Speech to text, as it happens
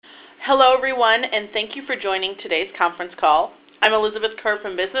Hello, everyone, and thank you for joining today's conference call. I'm Elizabeth Kerr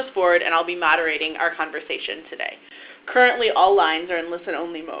from Business Forward, and I'll be moderating our conversation today. Currently, all lines are in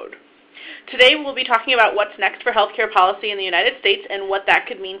listen-only mode. Today, we'll be talking about what's next for healthcare policy in the United States and what that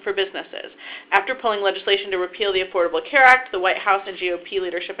could mean for businesses. After pulling legislation to repeal the Affordable Care Act, the White House and GOP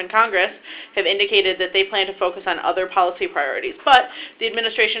leadership in Congress have indicated that they plan to focus on other policy priorities, but the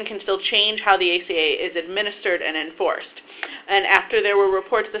administration can still change how the ACA is administered and enforced. And after there were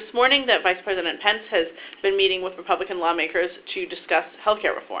reports this morning that Vice President Pence has been meeting with Republican lawmakers to discuss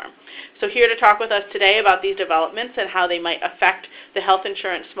healthcare reform. So here to talk with us today about these developments and how they might affect the health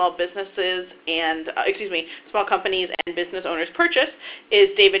insurance small companies and business owners purchase is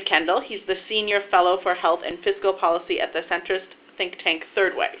David Kendall. He's the Senior Fellow for Health and Fiscal Policy at the centrist think tank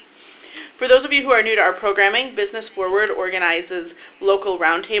Third Way. For those of you who are new to our programming, Business Forward organizes local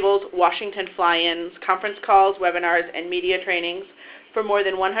roundtables, Washington fly-ins, conference calls, webinars, and media trainings for more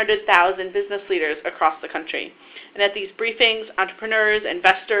than 100,000 business leaders across the country. And at these briefings, entrepreneurs,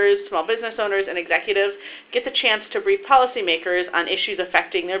 investors, small business owners, and executives get the chance to brief policymakers on issues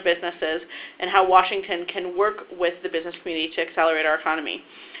affecting their businesses and how Washington can work with the business community to accelerate our economy.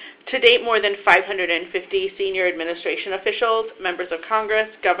 To date, more than 550 senior administration officials, members of Congress,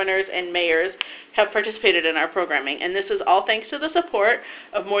 governors, and mayors have participated in our programming, and this is all thanks to the support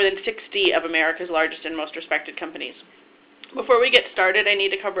of more than 60 of America's largest and most respected companies. Before we get started, I need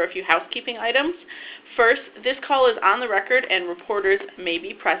to cover a few housekeeping items. First, this call is on the record and reporters may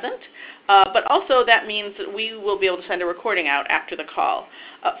be present, but also that means that we will be able to send a recording out after the call.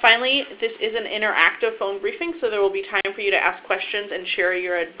 Finally, this is an interactive phone briefing, so there will be time for you to ask questions and share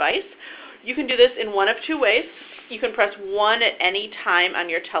your advice. You can do this in one of two ways. You can press 1 at any time on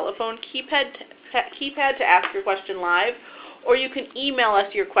your telephone keypad to ask your question live, or you can email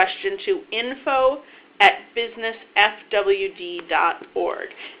us your question to info@businessfwd.org.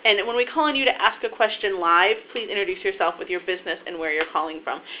 And when we call on you to ask a question live, please introduce yourself with your business and where you're calling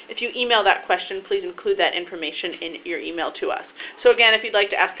from. If you email that question, please include that information in your email to us. So again, if you'd like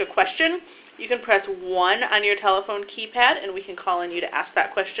to ask a question, you can press 1 on your telephone keypad and we can call on you to ask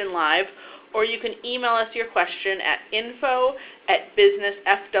that question live, or you can email us your question at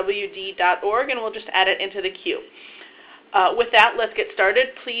info@businessfwd.org and we'll just add it into the queue. With that, let's get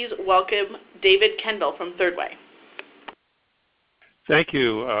started. Please welcome David Kendall from Third Way. Thank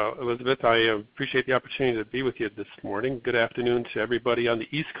you, Elizabeth. I appreciate the opportunity to be with you this morning. Good afternoon to everybody on the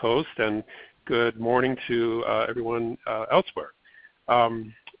East Coast, and good morning to everyone elsewhere.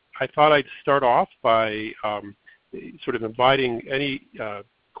 I thought I'd start off by sort of inviting any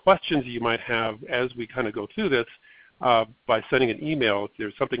questions you might have as we kind of go through this by sending an email. If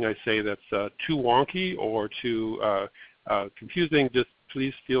there's something I say that's too wonky or too confusing, just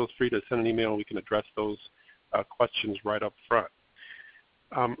please feel free to send an email and we can address those questions right up front.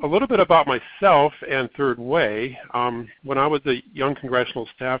 A little bit about myself and Third Way. When I was a young congressional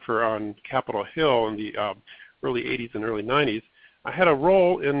staffer on Capitol Hill in the early 80s and early 90s, I had a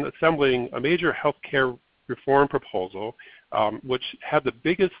role in assembling a major healthcare reform proposal which had the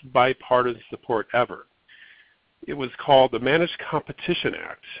biggest bipartisan support ever. It was called the Managed Competition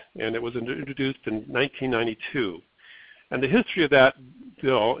Act, and it was introduced in 1992. And the history of that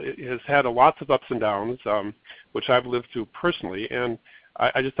bill has had lots of ups and downs, which I've lived through personally, and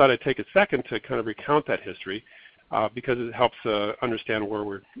I just thought I'd take a second to kind of recount that history because it helps understand what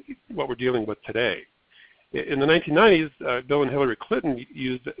we're dealing with today. In the 1990s, Bill and Hillary Clinton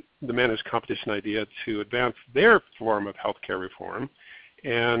used the managed competition idea to advance their form of healthcare reform,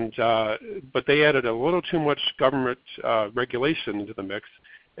 but they added a little too much government regulation into the mix,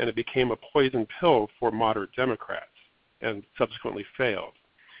 and it became a poison pill for moderate Democrats and subsequently failed.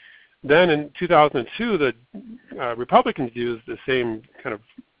 Then in 2002, the Republicans used the same kind of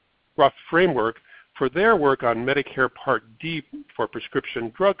rough framework for their work on Medicare Part D for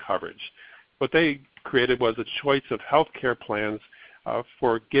prescription drug coverage. What they created was a choice of health care plans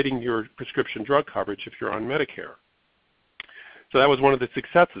for getting your prescription drug coverage if you're on Medicare. So that was one of the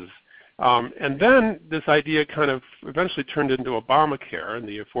successes. And then this idea kind of eventually turned into Obamacare and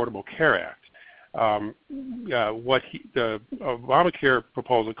the Affordable Care Act. The Obamacare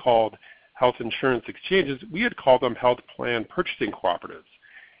proposal called health insurance exchanges, we had called them health plan purchasing cooperatives.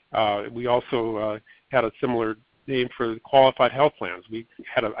 We also had a similar name for qualified health plans. We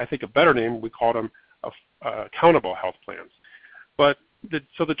had, I think, a better name. We called them accountable health plans. So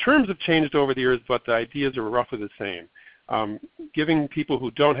the terms have changed over the years, but the ideas are roughly the same. Giving people who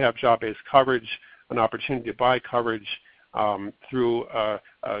don't have job-based coverage an opportunity to buy coverage through a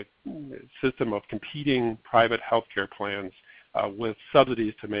system of competing private health care plans with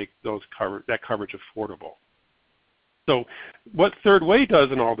subsidies to make that coverage affordable. So what Third Way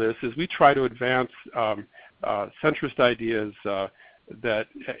does in all this is we try to advance centrist ideas that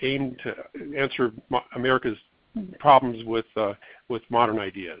aim to answer America's problems with modern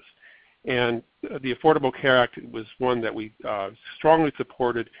ideas. And the Affordable Care Act was one that we strongly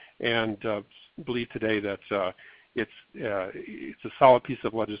supported and believe today that it's a solid piece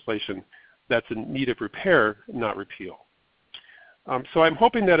of legislation that's in need of repair, not repeal. So I'm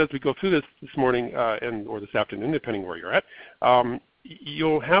hoping that as we go through this morning or this afternoon, depending where you're at,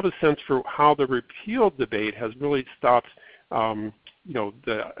 you'll have a sense for how the repeal debate has really stopped the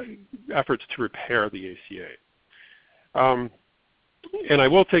efforts to repair the ACA. And I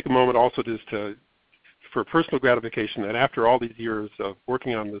will take a moment also just for personal gratification that after all these years of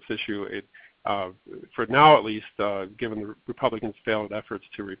working on this issue, for now at least, given the Republicans' failed efforts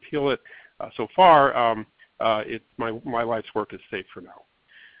to repeal it so far, my life's work is safe for now.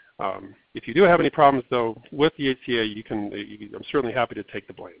 If you do have any problems, though, with the ACA, I'm certainly happy to take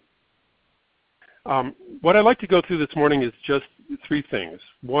the blame. What I'd like to go through this morning is just three things.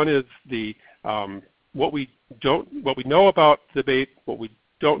 One is what we know about the debate, what we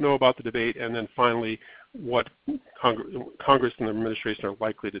don't know about the debate, and then finally what Congress and the administration are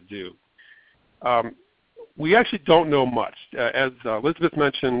likely to do. We actually don't know much. As Elizabeth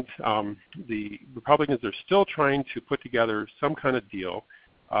mentioned, the Republicans are still trying to put together some kind of deal,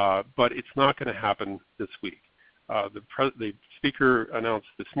 but it's not going to happen this week. The Speaker announced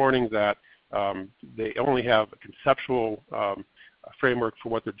this morning that they only have a conceptual framework for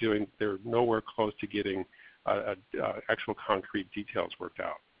what they're doing. They're nowhere close to getting actual concrete details worked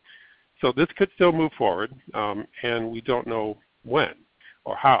out. So this could still move forward, and we don't know when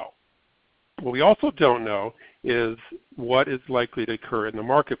or how. What we also don't know is what is likely to occur in the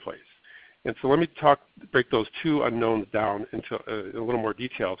marketplace. And so let me break those two unknowns down into a little more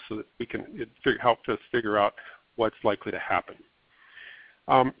detail so that we can help us figure out what's likely to happen.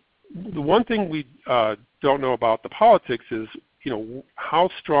 The one thing we don't know about the politics is, how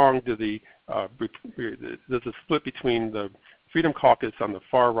strong does the split between the Freedom Caucus on the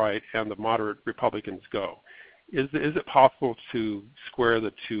far right and the moderate Republicans go? Is it possible to square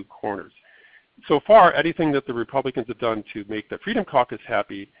the two corners? So far, anything that the Republicans have done to make the Freedom Caucus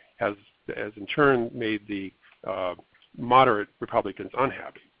happy has in turn made the moderate Republicans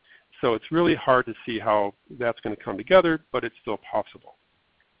unhappy. So it's really hard to see how that's going to come together, but it's still possible.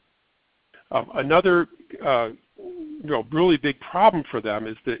 Another really big problem for them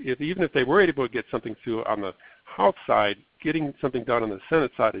is that even if they were able to get something through on the House side, getting something done on the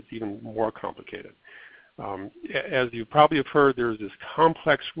Senate side is even more complicated. As you probably have heard, there's this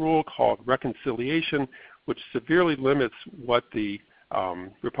complex rule called reconciliation, which severely limits what the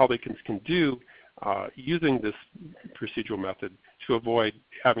Republicans can do using this procedural method to avoid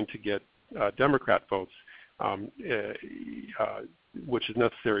having to get Democrat votes, which is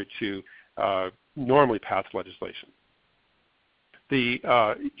necessary to normally pass legislation.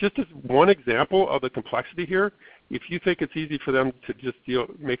 Just as one example of the complexity here, if you think it's easy for them to just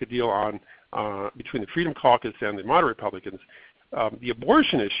make a deal on between the Freedom Caucus and the moderate Republicans, the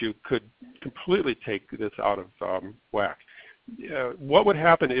abortion issue could completely take this out of whack. What would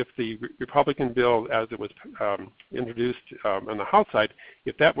happen if the Republican bill, as it was introduced on the House side,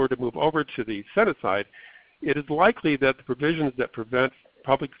 if that were to move over to the Senate side? It is likely that the provisions that prevent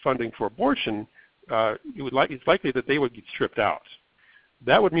public funding for abortion, it's likely that they would get stripped out.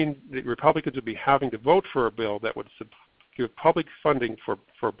 That would mean that Republicans would be having to vote for a bill that would give public funding for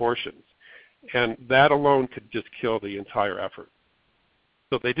abortions. And that alone could just kill the entire effort.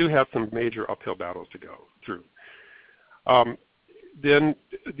 So they do have some major uphill battles to go through. Then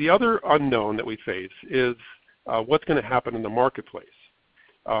the other unknown that we face is what's going to happen in the marketplace.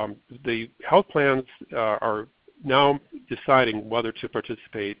 The health plans are now deciding whether to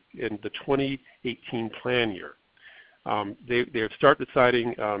participate in the 2018 plan year. They start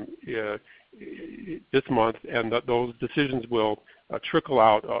deciding this month, and those decisions will trickle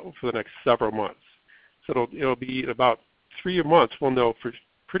out for the next several months. So it'll be about 3 months we'll know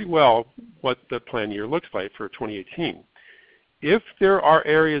pretty well what the plan year looks like for 2018. If there are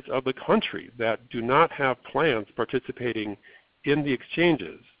areas of the country that do not have plans participating in the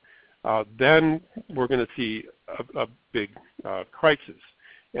exchanges, then we're going to see a big crisis,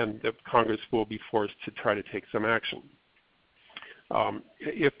 and the Congress will be forced to try to take some action.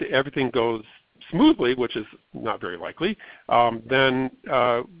 If everything goes smoothly, which is not very likely, then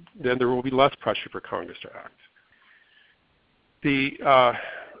there will be less pressure for Congress to act. The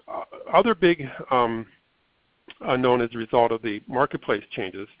other big unknown as a result of the marketplace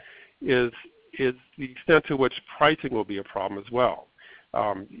changes is the extent to which pricing will be a problem as well.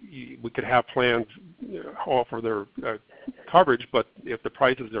 We could have plans offer their coverage, but if the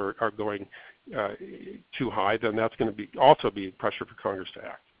prices are going too high, then that's going to also be pressure for Congress to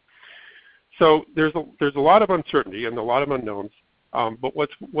act. So there's a lot of uncertainty and a lot of unknowns. But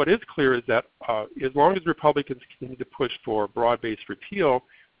what is clear is that as long as Republicans continue to push for broad-based repeal,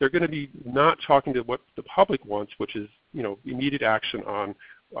 they're going to be not talking to what the public wants, which is immediate action on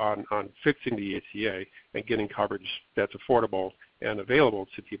fixing the ACA and getting coverage that's affordable and available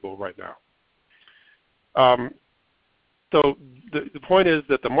to people right now. So the point is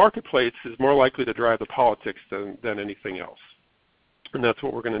that the marketplace is more likely to drive the politics than anything else, and that's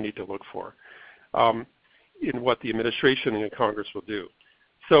what we're going to need to look for in what the administration and Congress will do.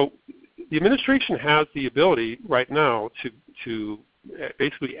 So the administration has the ability right now to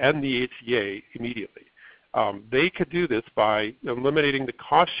basically end the ACA immediately. They could do this by eliminating the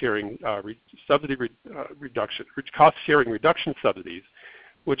cost-sharing reduction subsidies,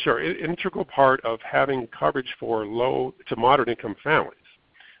 which are an integral part of having coverage for low to moderate income families.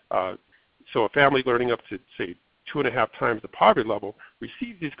 So a family earning up to, say, 2.5 times the poverty level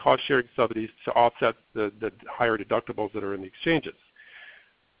receives these cost-sharing subsidies to offset the higher deductibles that are in the exchanges.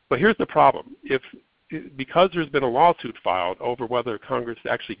 But here's the problem. Because there's been a lawsuit filed over whether Congress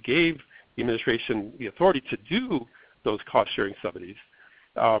actually gave the administration the authority to do those cost-sharing subsidies,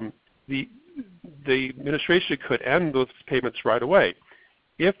 the administration could end those payments right away.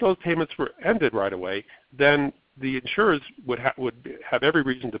 If those payments were ended right away, then the insurers would have every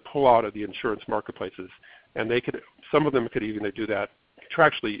reason to pull out of the insurance marketplaces, and some of them could even do that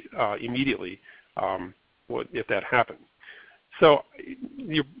contractually immediately if that happened. So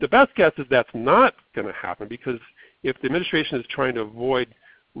the best guess is that's not going to happen, because if the administration is trying to avoid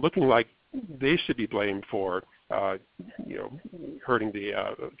looking like they should be blamed for hurting the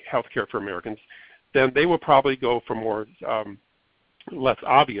health care for Americans, then they will probably go for more less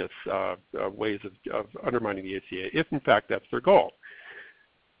obvious ways of undermining the ACA, if in fact that's their goal.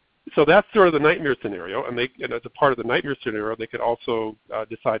 So that's sort of the nightmare scenario, and as a part of the nightmare scenario, they could also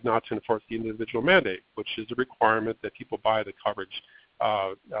decide not to enforce the individual mandate, which is a requirement that people buy the coverage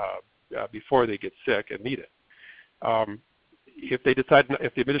before they get sick and need it. If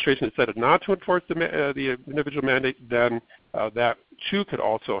the administration decided not to enforce the individual mandate, then that too could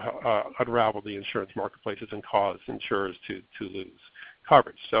also unravel the insurance marketplaces and cause insurers to lose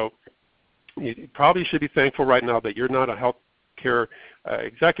coverage. So you probably should be thankful right now that you're not a health care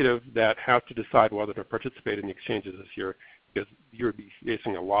executive that has to decide whether to participate in the exchanges this year, because you'll be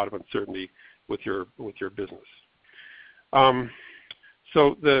facing a lot of uncertainty with your business.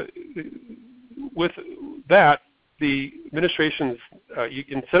 So with that, the administration's,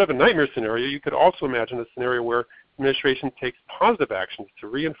 instead of a nightmare scenario, you could also imagine a scenario where the administration takes positive actions to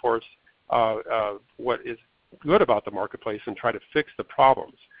reinforce what is good about the marketplace and try to fix the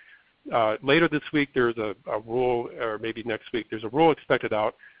problems. Later this week, there's a rule, or maybe next week, there's a rule expected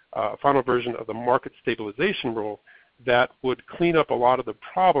out, a final version of the market stabilization rule that would clean up a lot of the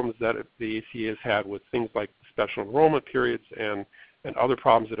problems that the ACA has had with things like special enrollment periods and other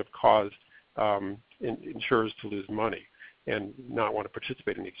problems that have caused insurers to lose money and not want to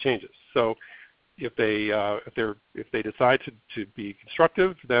participate in the exchanges. So if they decide to be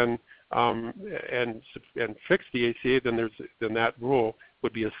constructive, then and fix the ACA, then that rule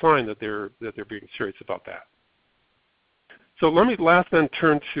would be a sign that they're being serious about that. So let me last then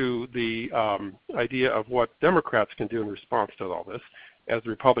turn to the idea of what Democrats can do in response to all this, as the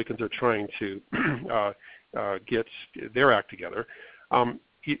Republicans are trying to get their act together.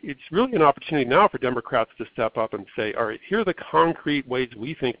 It's really an opportunity now for Democrats to step up and say, all right, here are the concrete ways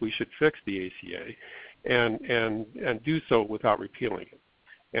we think we should fix the ACA, and do so without repealing it.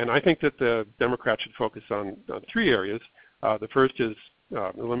 And I think that the Democrats should focus on 3 areas. The first is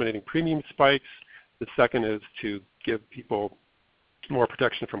eliminating premium spikes. The second is to give people more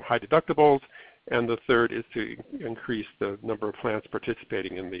protection from high deductibles. And the third is to increase the number of plans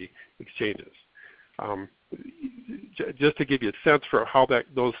participating in the exchanges. Just to give you a sense for how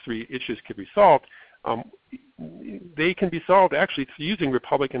those 3 issues can be solved, they can be solved actually using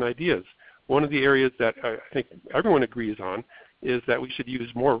Republican ideas. One of the areas that I think everyone agrees on is that we should use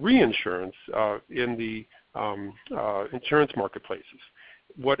more reinsurance in the insurance marketplaces.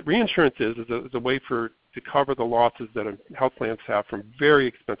 What reinsurance is a way to cover the losses that health plans have from very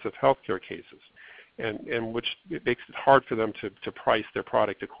expensive health care cases, and which it makes it hard for them to price their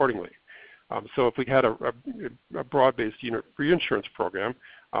product accordingly. So if we had a broad-based reinsurance program,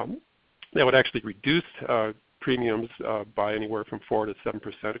 that would actually reduce premiums by anywhere from 4 to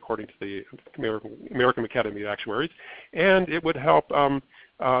 7%, according to the American Academy of Actuaries, and it would help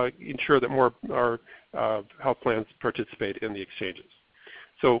ensure that more health plans participate in the exchanges.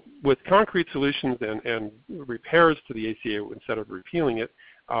 So with concrete solutions and repairs to the ACA instead of repealing it,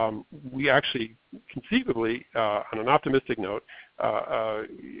 we actually conceivably, on an optimistic note, I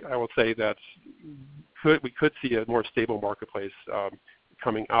will say that we could see a more stable marketplace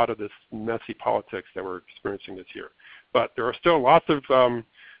coming out of this messy politics that we're experiencing this year. But there are still lots of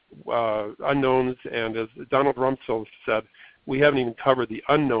unknowns, and as Donald Rumsfeld said, we haven't even covered the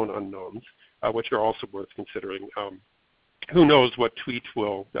unknown unknowns, which are also worth considering. Who knows what tweet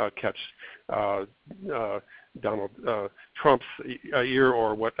will catch Donald Trump's ear,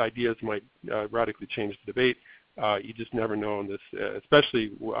 or what ideas might radically change the debate. You just never know in this,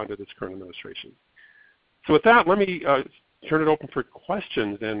 especially under this current administration. So with that, let me turn it open for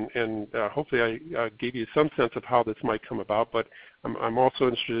questions, and hopefully I gave you some sense of how this might come about. But I'm also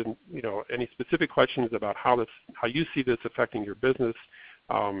interested in any specific questions about how you see this affecting your business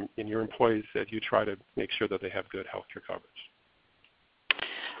and your employees as you try to make sure that they have good health care coverage.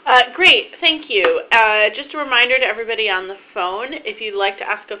 Great, thank you. Just a reminder to everybody on the phone, if you'd like to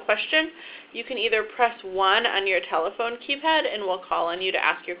ask a question, you can either press 1 on your telephone keypad and we'll call on you to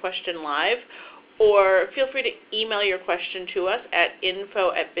ask your question live, or feel free to email your question to us at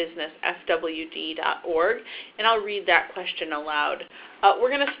info@businessfwd.org, and I'll read that question aloud. We're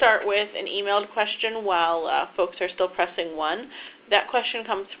going to start with an emailed question while folks are still pressing 1. That question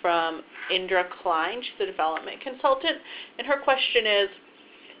comes from Indra Klein. She's a development consultant, and her question is,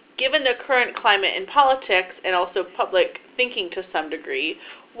 given the current climate in politics and also public thinking to some degree,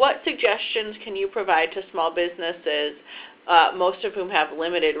 what suggestions can you provide to small businesses, most of whom have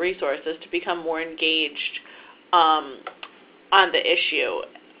limited resources, to become more engaged on the issue?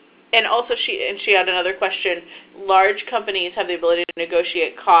 And also she had another question. Large companies have the ability to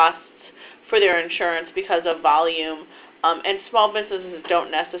negotiate costs for their insurance because of volume, and small businesses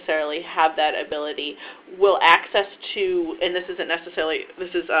don't necessarily have that ability. Will access to, and this is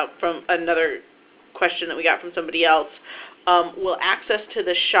from another question that we got from somebody else, will access to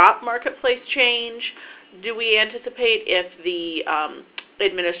the shop marketplace change? Do we anticipate if the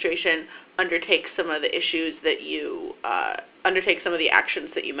administration undertakes some of the issues that you, undertakes some of the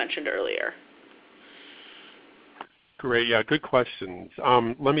actions that you mentioned earlier? Great, yeah, good questions.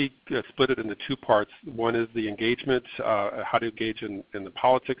 Let me split it into 2 parts. One is the engagement, how to engage in the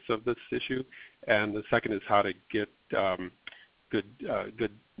politics of this issue, and the second is how to get good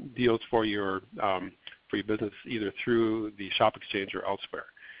deals for your business, either through the shop exchange or elsewhere.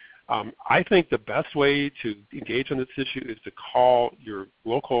 I think the best way to engage on this issue is to call your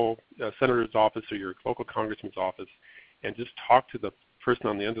local senator's office or your local congressman's office and just talk to the person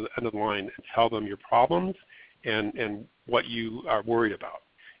on the end of the line and tell them your problems and what you are worried about.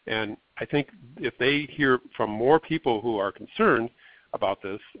 And I think if they hear from more people who are concerned about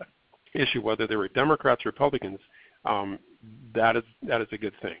this issue, whether they were Democrats or Republicans, that is a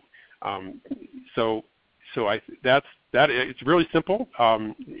good thing. It's really simple,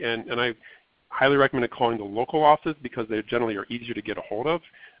 and I highly recommend calling the local office because they generally are easier to get a hold of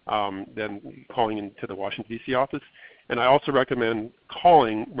than calling into the Washington, D.C. office. And I also recommend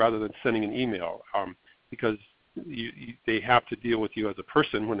calling rather than sending an email because they have to deal with you as a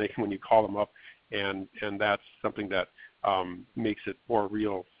person when you call them up, and that's something that makes it more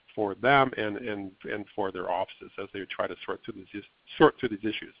real for them and for their offices as they try to sort through these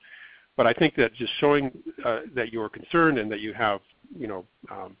issues. But I think that just showing that you are concerned and that you have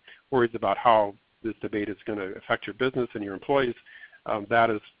worries about how this debate is going to affect your business and your employees, that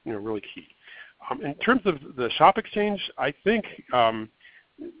is really key. In terms of the shop exchange, I think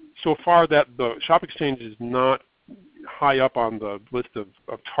so far that the shop exchange is not high up on the list of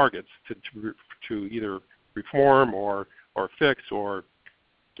targets to either reform or fix or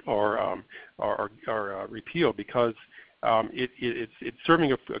repeal, because it's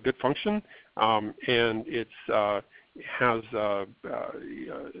serving a good function, and it has a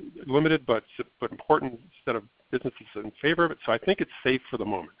limited but important set of businesses in favor of it. So I think it's safe for the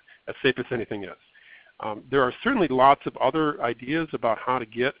moment, as safe as anything is. There are certainly lots of other ideas about how to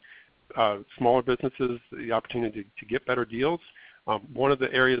get smaller businesses the opportunity to get better deals. One of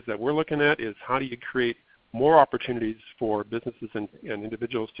the areas that we're looking at is how do you create more opportunities for businesses and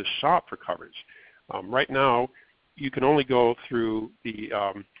individuals to shop for coverage. Right now, you can only go through the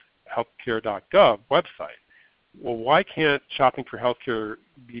healthcare.gov website. Well, why can't shopping for healthcare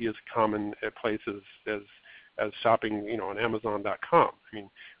be as common a place as shopping, on Amazon.com? I mean,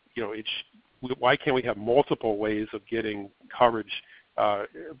 why can't we have multiple ways of getting coverage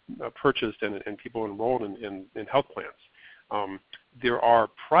purchased and people enrolled in health plans? There are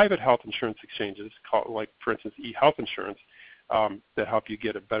private health insurance exchanges, like for instance eHealth Insurance, that help you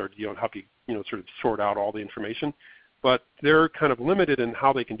get a better deal and help you sort of sort out all the information. but they're kind of limited in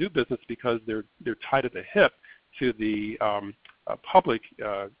how they can do business because they're tied at the hip to the public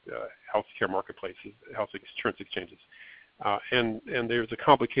healthcare marketplaces, health insurance exchanges. And there's a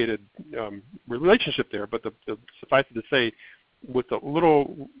complicated relationship there, but suffice it to say, with a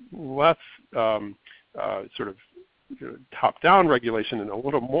little less sort of top-down regulation and a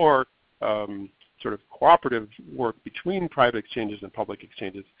little more sort of cooperative work between private exchanges and public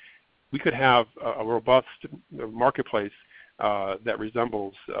exchanges, we could have a robust marketplace that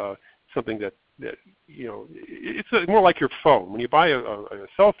resembles something that it's more like your phone. When you buy a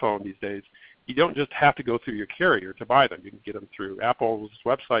cell phone these days, you don't just have to go through your carrier to buy them. You can get them through Apple's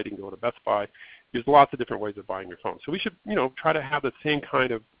website. You can go to Best Buy. There's lots of different ways of buying your phone. So we should, try to have the same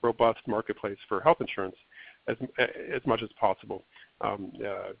kind of robust marketplace for health insurance as much as possible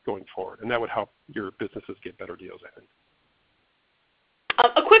going forward, and that would help your businesses get better deals, I think.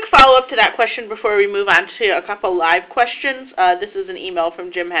 A quick follow-up to that question before we move on to a couple live questions. This is an email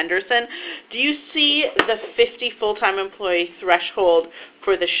from Jim Henderson. Do you see the 50 full-time employee threshold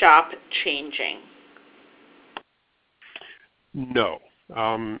for the shop changing? No.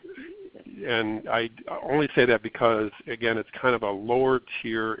 And I only say that because, again, it's kind of a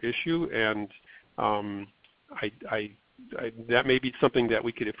lower-tier issue, and that may be something that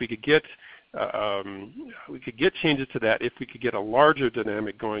we could get changes to that if we could get a larger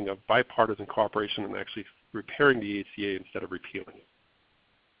dynamic going of bipartisan cooperation and actually repairing the ACA instead of repealing it.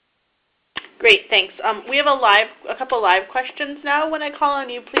 Great, thanks. We have a couple live questions now. When I call on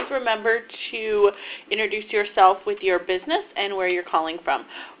you, please remember to introduce yourself with your business and where you're calling from.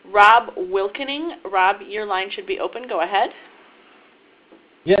 Rob Wilkening. Rob, your line should be open. Go ahead.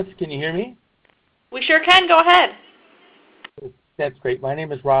 Yes, can you hear me? We sure can. Go ahead. That's great. My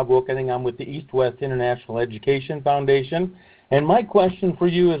name is Rob Wilkening. I'm with the East-West International Education Foundation. And my question for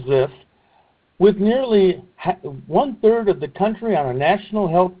you is this. With nearly one-third of the country on a national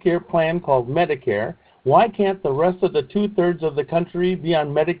health care plan called Medicare, why can't the rest of the two-thirds of the country be on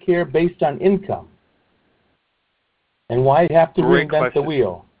Medicare based on income? And why have to reinvent the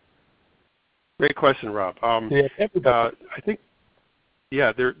wheel? Great question, Rob. I think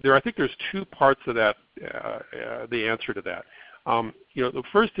there's two parts of that, the answer to that. The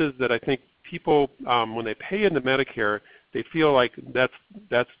first is that I think people, when they pay into Medicare, they feel like that's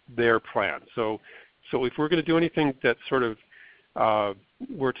their plan. So if we're going to do anything that sort of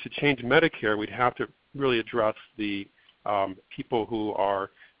were to change Medicare, we'd have to really address the people who are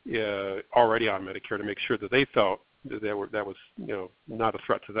already on Medicare to make sure that they felt that that was not a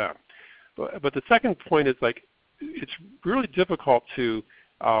threat to them. But the second point is, like, it's really difficult to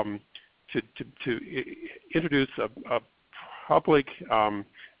introduce a public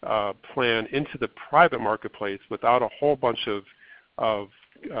plan into the private marketplace without a whole bunch of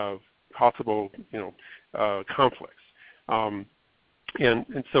possible conflicts. And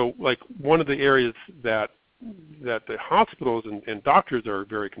so, like, one of the areas that the hospitals and doctors are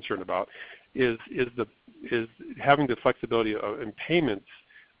very concerned about is having the flexibility in payments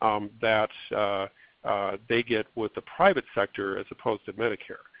that they get with the private sector as opposed to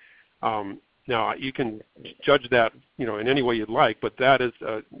Medicare. Now, you can judge that, in any way you'd like, but that is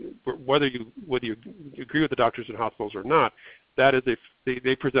whether you agree with the doctors and hospitals or not. That is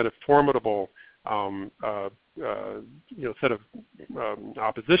they present a formidable set of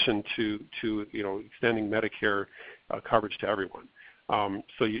opposition to extending Medicare coverage to everyone.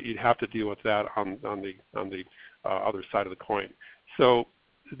 So you'd have to deal with that on the other side of the coin. So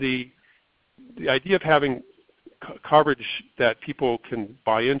the idea of having coverage that people can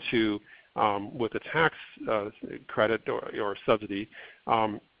buy into with a tax credit or subsidy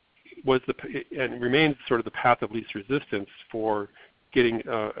was and remains sort of the path of least resistance for getting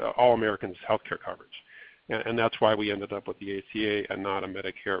all Americans health care coverage. And that's why we ended up with the ACA and not a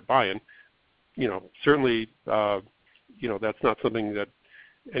Medicare buy-in. Certainly, that's not something that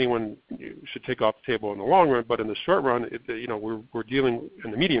anyone should take off the table in the long run, but in the short run, we're dealing,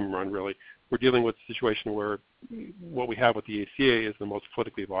 in the medium run really, we're dealing with a situation where what we have with the ACA is the most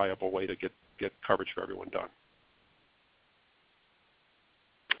politically viable way to get coverage for everyone done.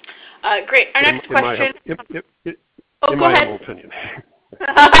 Great. Our next question. In my humble opinion.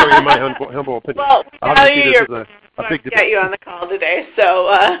 Sorry, in my humble opinion. Well, obviously this is a big get you on the call today,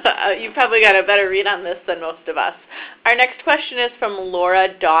 so you've probably got a better read on this than most of us. Our next question is from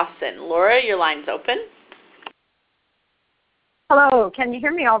Laura Dawson. Laura, your line's open. Hello. Can you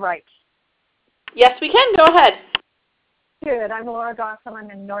hear me all right? Yes, we can. Go ahead. Good. I'm Laura Dawson. I'm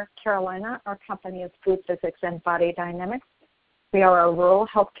in North Carolina. Our company is Food Physics and Body Dynamics. We are a rural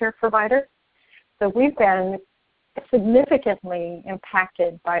healthcare provider. So we've been significantly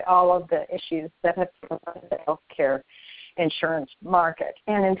impacted by all of the issues that have affected the healthcare insurance market.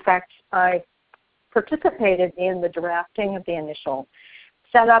 And in fact, I participated in the drafting of the initial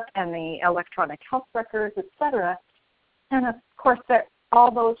setup and the electronic health records, et cetera. And of course, all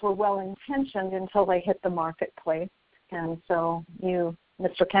those were well-intentioned until they hit the marketplace. And so you,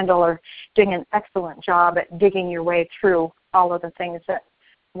 Mr. Kendall, are doing an excellent job at digging your way through all of the things that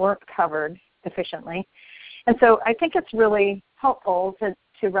weren't covered efficiently. And so I think it's really helpful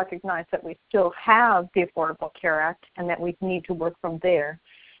to recognize that we still have the Affordable Care Act and that we need to work from there.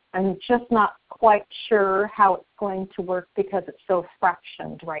 I'm just not quite sure how it's going to work because it's so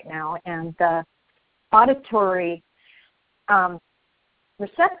fractioned right now. And the auditory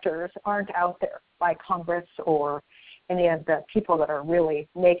receptors aren't out there by Congress or any of the people that are really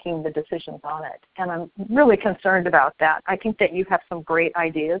making the decisions on it. And I'm really concerned about that. I think that you have some great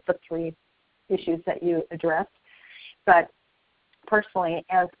ideas, the 3 issues that you addressed. But personally,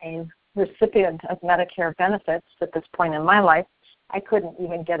 as a recipient of Medicare benefits at this point in my life, I couldn't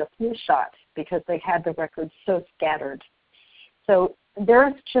even get a flu shot because they had the records so scattered. So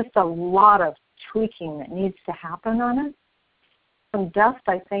there's just a lot of tweaking that needs to happen on it. Some dust,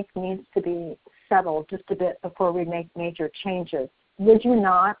 I think, needs to be settled just a bit before we make major changes. Would you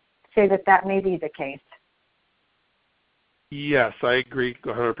not say that that may be the case? Yes, I agree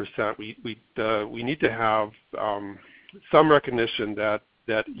 100%. We need to have some recognition that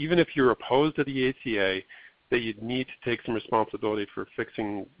even if you're opposed to the ACA, that you need to take some responsibility for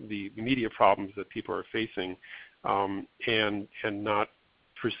fixing the immediate problems that people are facing, and not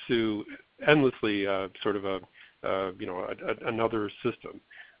pursue endlessly sort of another system.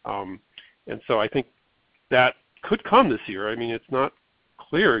 And so I think that could come this year. I mean, it's not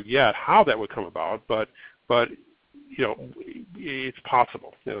clear yet how that would come about, but it's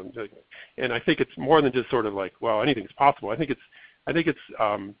possible. And I think it's more than just sort of like, well, anything's possible. I think it's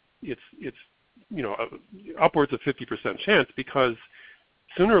upwards of 50% chance, because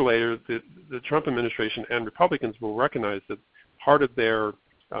sooner or later the Trump administration and Republicans will recognize that part of their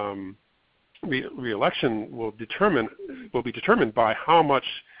reelection will be determined by how much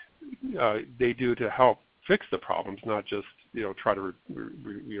they do to help fix the problems, not just try to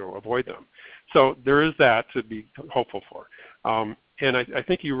avoid them. So there is that to be hopeful for. And I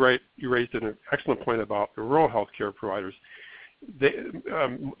think you raised an excellent point about the rural healthcare providers.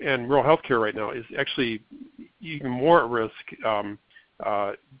 And rural healthcare right now is actually even more at risk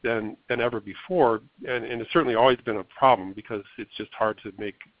than ever before, and it's certainly always been a problem because it's just hard to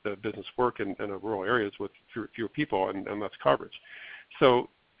make the business work in rural areas with fewer people and less coverage. So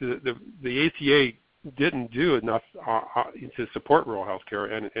the ACA didn't do enough to support rural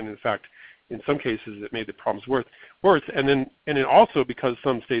healthcare, and in fact, in some cases, it made the problems worse. And then also because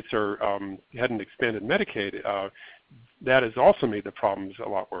some states hadn't expanded Medicaid, that has also made the problems a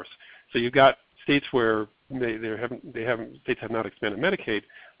lot worse. So you've got states where states have not expanded Medicaid,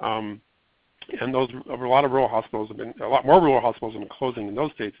 and a lot more rural hospitals have been closing in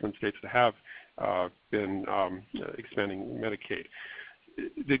those states than states that have been expanding Medicaid.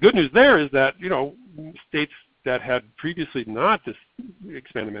 The good news there is that states that had previously not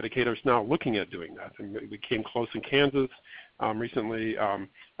expanded Medicaid are now looking at doing that, and we came close in Kansas recently.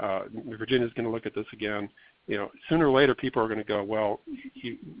 Virginia is going to look at this again. Sooner or later, people are going to go, well,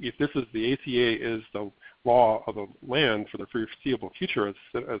 if this is the ACA is the law of the land for the foreseeable future, as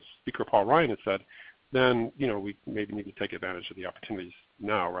Speaker Paul Ryan has said, then we maybe need to take advantage of the opportunities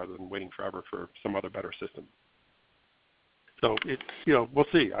now rather than waiting forever for some other better system. So we'll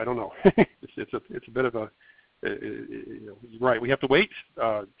see. I don't know. it's a bit of a you're right. We have to wait,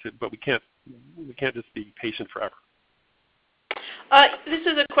 but we can't just be patient forever. This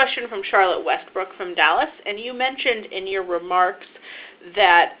is a question from Charlotte Westbrook from Dallas, and you mentioned in your remarks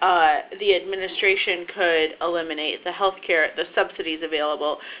that the administration could eliminate the subsidies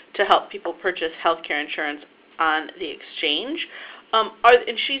available to help people purchase health care insurance on the exchange.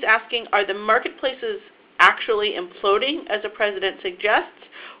 And she's asking, are the marketplaces actually imploding, as the president suggests,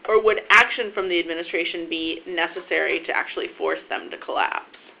 or would action from the administration be necessary to actually force them to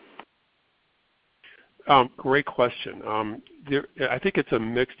collapse? Great question. I think it's a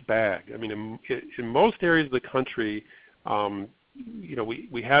mixed bag. I mean, in most areas of the country,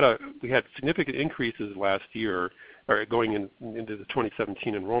 we had significant increases last year, or going into the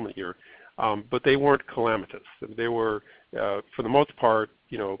 2017 enrollment year, but they weren't calamitous. They were, for the most part,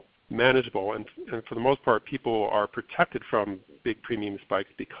 manageable, and for the most part, people are protected from big premium spikes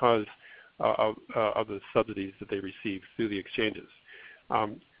because of the subsidies that they receive through the exchanges.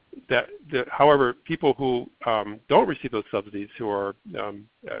 However, people who don't receive those subsidies, who are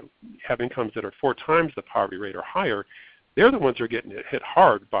have incomes that are 4 times the poverty rate or higher, they're the ones who are getting hit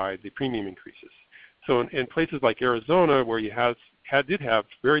hard by the premium increases. So in places like Arizona, where you did have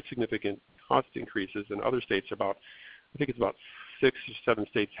very significant cost increases, and other states, I think it's about 6 or 7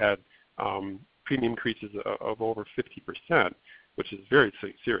 states had premium increases of over 50%, which is very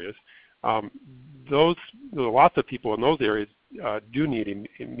serious. Lots of people in those areas do need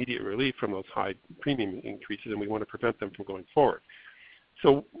immediate relief from those high premium increases, and we want to prevent them from going forward.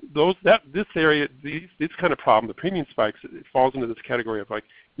 So this kind of problem, the premium spikes, it falls into this category of like,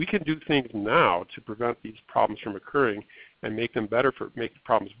 we can do things now to prevent these problems from occurring and make them better, make the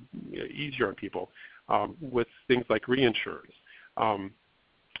problems easier on people with things like reinsurance.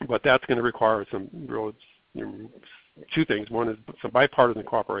 But that's going to require some real, 2 things. One is some bipartisan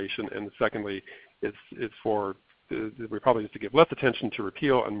cooperation, and secondly is for the Republicans to give less attention to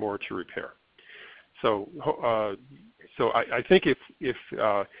repeal and more to repair. So I think if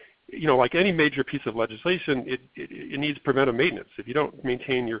like any major piece of legislation, it needs preventive maintenance. If you don't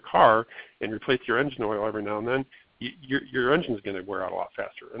maintain your car and replace your engine oil every now and then, your engine is going to wear out a lot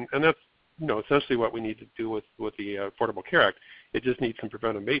faster. And that's essentially what we need to do with the Affordable Care Act. It just needs some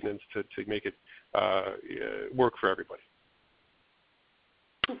preventive maintenance to make it work for everybody.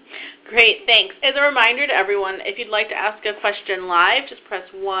 Great, thanks. As a reminder to everyone, if you'd like to ask a question live, just press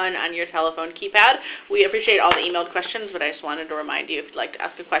 1 on your telephone keypad. We appreciate all the emailed questions, but I just wanted to remind you, if you'd like to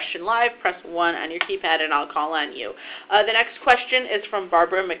ask a question live, press 1 on your keypad and I'll call on you. The next question is from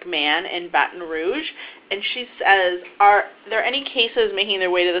Barbara McMahon in Baton Rouge, and she says, are there any cases making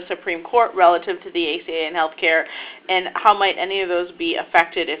their way to the Supreme Court relative to the ACA and healthcare, and how might any of those be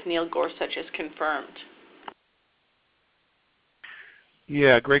affected if Neil Gorsuch is confirmed?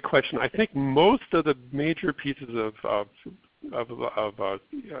 Yeah, great question. I think most of the major pieces of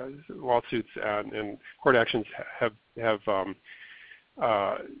lawsuits and court actions have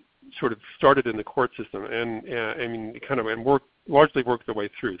sort of started in the court system and largely worked their way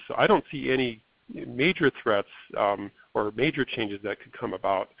through. So I don't see any major threats or major changes that could come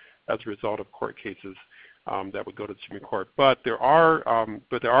about as a result of court cases that would go to the Supreme Court. But there are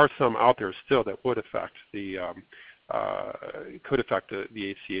some out there still that would affect the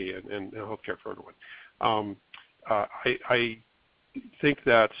ACA and healthcare for everyone. I think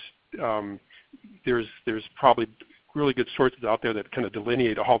that there's probably really good sources out there that kind of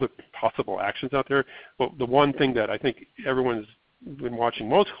delineate all the possible actions out there. But the one thing that I think everyone's been watching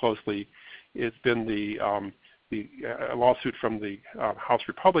most closely has been the lawsuit from the House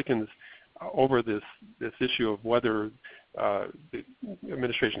Republicans over this issue of whether the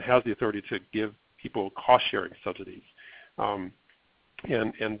administration has the authority to give people cost-sharing subsidies, and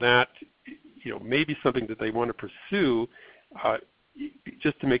that may be something that they want to pursue,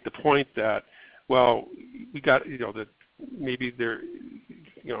 just to make the point that, well, we got that maybe their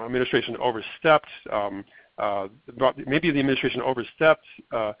administration overstepped. Maybe the administration overstepped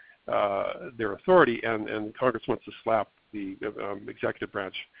their authority, and Congress wants to slap the executive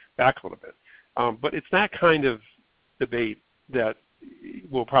branch back a little bit. But it's that kind of debate that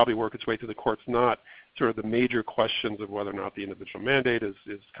will probably work its way through the courts, not sort of the major questions of whether or not the individual mandate is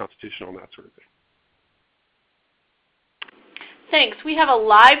constitutional and that sort of thing. Thanks. We have a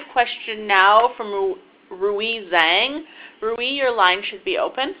live question now from Rui Zhang. Rui, your line should be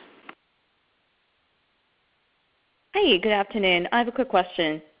open. Hi, good afternoon. I have a quick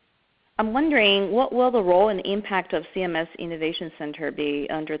question. I'm wondering, what will the role and impact of CMS Innovation Center be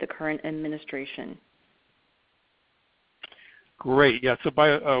under the current administration? Great. Yeah, so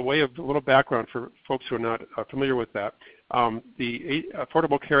by way of a little background for folks who are not familiar with that, the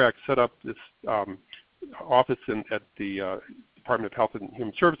Affordable Care Act set up this office at the Department of Health and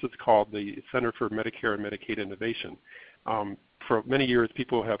Human Services called the Center for Medicare and Medicaid Innovation. For many years,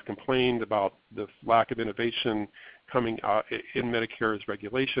 people have complained about the lack of innovation coming in Medicare's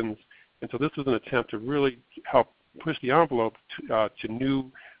regulations, and so this was an attempt to really help push the envelope to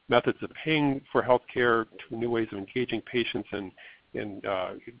new methods of paying for health care, to new ways of engaging patients and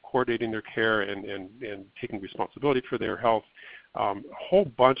coordinating their care and taking responsibility for their health. A whole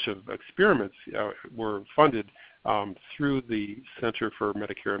bunch of experiments were funded through the Center for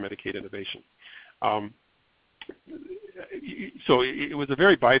Medicare and Medicaid Innovation. So it was a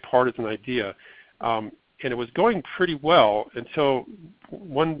very bipartisan idea, and it was going pretty well until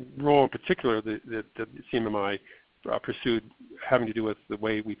one role in particular that CMMI pursued, having to do with the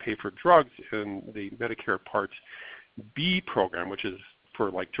way we pay for drugs in the Medicare Part B program, which is for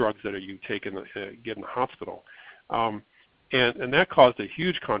like drugs that you take and get in the hospital, and that caused a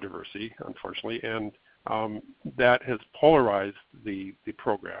huge controversy, unfortunately. And that has polarized the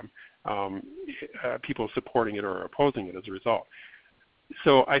program, people supporting it or opposing it as a result.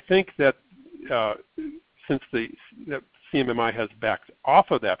 So I think that since that CMMI has backed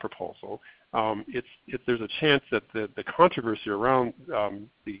off of that proposal, there's a chance that the controversy around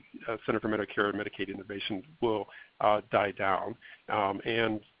the Center for Medicare and Medicaid Innovation will die down,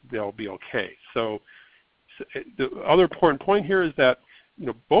 and they'll be okay. So the other important point here is that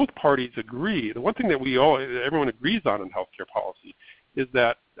both parties agree. The one thing that everyone agrees on in healthcare policy is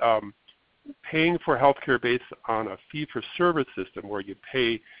that paying for healthcare based on a fee-for-service system, where you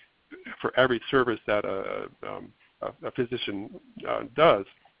pay for every service that a physician does,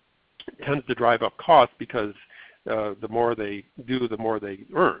 tends to drive up costs because the more they do, the more they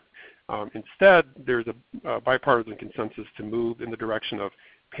earn. Instead, there's a bipartisan consensus to move in the direction of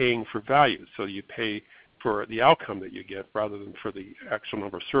paying for value. So you pay for the outcome that you get rather than for the actual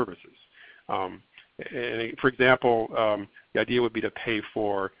number of services. And for example, the idea would be to pay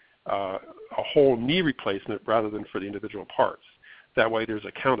for a whole knee replacement rather than for the individual parts. That way there's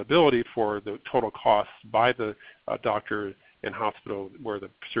accountability for the total costs by the doctor and hospital where the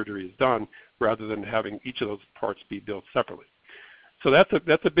surgery is done, rather than having each of those parts be billed separately. So that's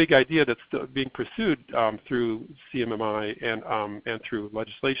a big idea that's being pursued through CMMI and through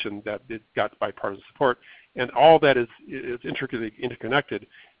legislation that it got bipartisan support. And all that is intricately interconnected.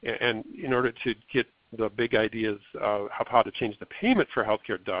 And in order to get the big ideas of how to change the payment for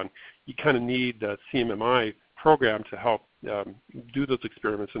healthcare done, you kind of need the CMMI program to help do those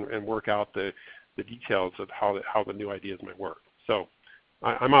experiments and work out the details of how the new ideas might work. So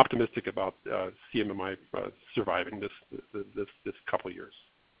I'm optimistic about CMMI surviving this couple of years.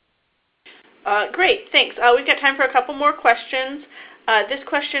 Great, thanks. We've got time for a couple more questions. This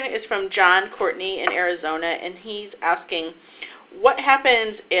question is from John Courtney in Arizona, and he's asking, what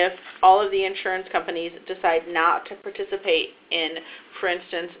happens if all of the insurance companies decide not to participate in, for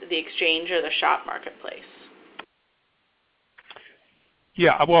instance, the exchange or the shop marketplace?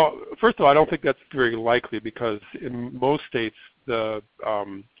 Yeah, well, first of all, I don't think that's very likely, because in most states the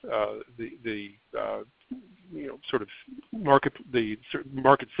sort of market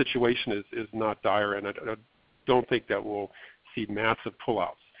situation is not dire, and I don't think that we'll see massive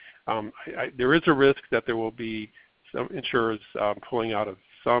pullouts. There is a risk that there will be some insurers pulling out of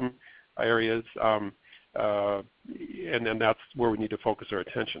some areas, and then that's where we need to focus our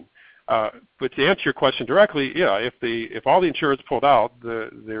attention. But to answer your question directly, yeah, if all the insurers pulled out,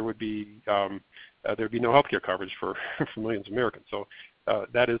 there would be no health care coverage for millions of Americans. So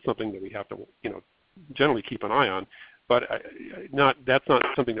that is something that we have to generally keep an eye on. But that's not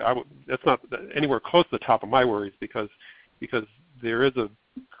something that's not anywhere close to the top of my worries, because there is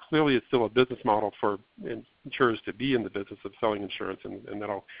clearly it's still a business model for insurers to be in the business of selling insurance, and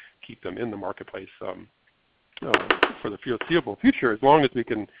that'll keep them in the marketplace for the foreseeable future, as long as we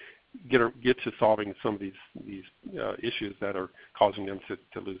can get to solving some of these issues that are causing them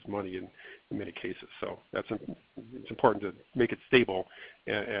to lose money in many cases. So it's important to make it stable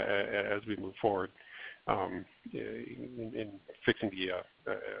as we move forward in fixing the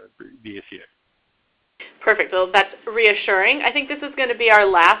ACA. Perfect. Well, that's reassuring. I think this is going to be our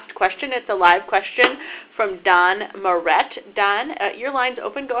last question. It's a live question from Don Moret. Don, your line's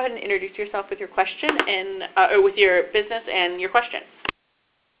open. Go ahead and introduce yourself with your question or with your business and your question.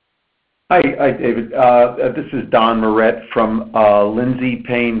 Hi, David. This is Don Moret from Lindsay,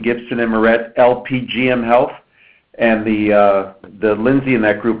 Payne, Gibson, and Moret, LPGM Health. And the Lindsay in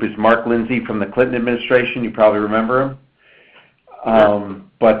that group is Mark Lindsay from the Clinton administration. You probably remember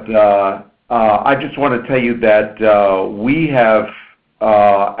him. But I just want to tell you that we have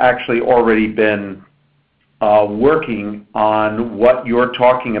actually already been working on what you're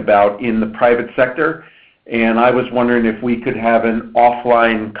talking about in the private sector. And I was wondering if we could have an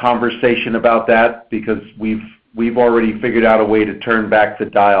offline conversation about that, because we've already figured out a way to turn back the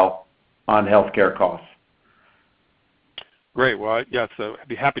dial on healthcare costs. Great. Well, yes, I'd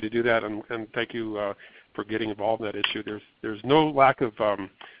be happy to do that, and thank you for getting involved in that issue. There's no lack of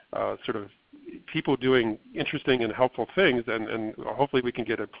sort of people doing interesting and helpful things, and hopefully we can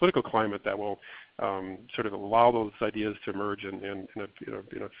get a political climate that will sort of allow those ideas to emerge in a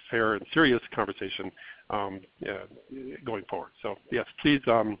fair and serious conversation going forward. So yes, please,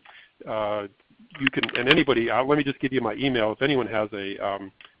 you can, and anybody, let me just give you my email. If anyone has a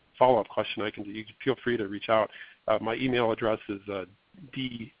follow-up question, you can feel free to reach out. My email address is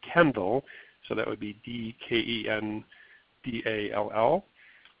dkendall, so that would be DKENDALL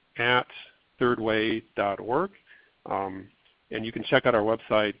 @ thirdway.org, and you can check out our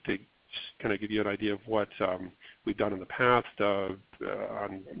website to kind of give you an idea of what we've done in the past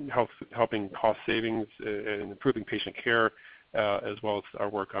on helping cost savings and improving patient care, as well as our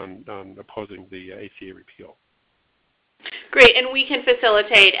work on opposing the ACA repeal. Great, and we can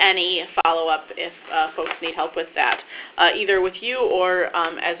facilitate any follow-up if folks need help with that, either with you or,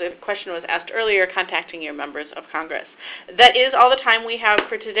 as a question was asked earlier, contacting your members of Congress. That is all the time we have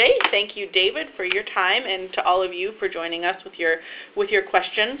for today. Thank you, David, for your time, and to all of you for joining us with your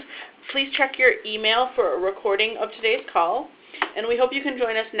questions. Please check your email for a recording of today's call. And we hope you can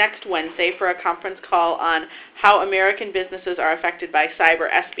join us next Wednesday for a conference call on how American businesses are affected by cyber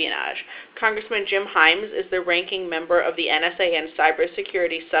espionage. Congressman Jim Himes is the ranking member of the NSA and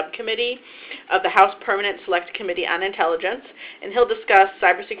Cybersecurity Subcommittee of the House Permanent Select Committee on Intelligence, and he'll discuss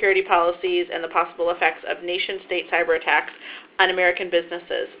cybersecurity policies and the possible effects of nation-state cyber attacks on American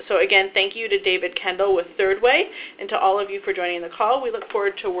businesses. So again, thank you to David Kendall with Third Way, and to all of you for joining the call. We look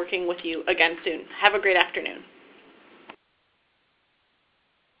forward to working with you again soon. Have a great afternoon.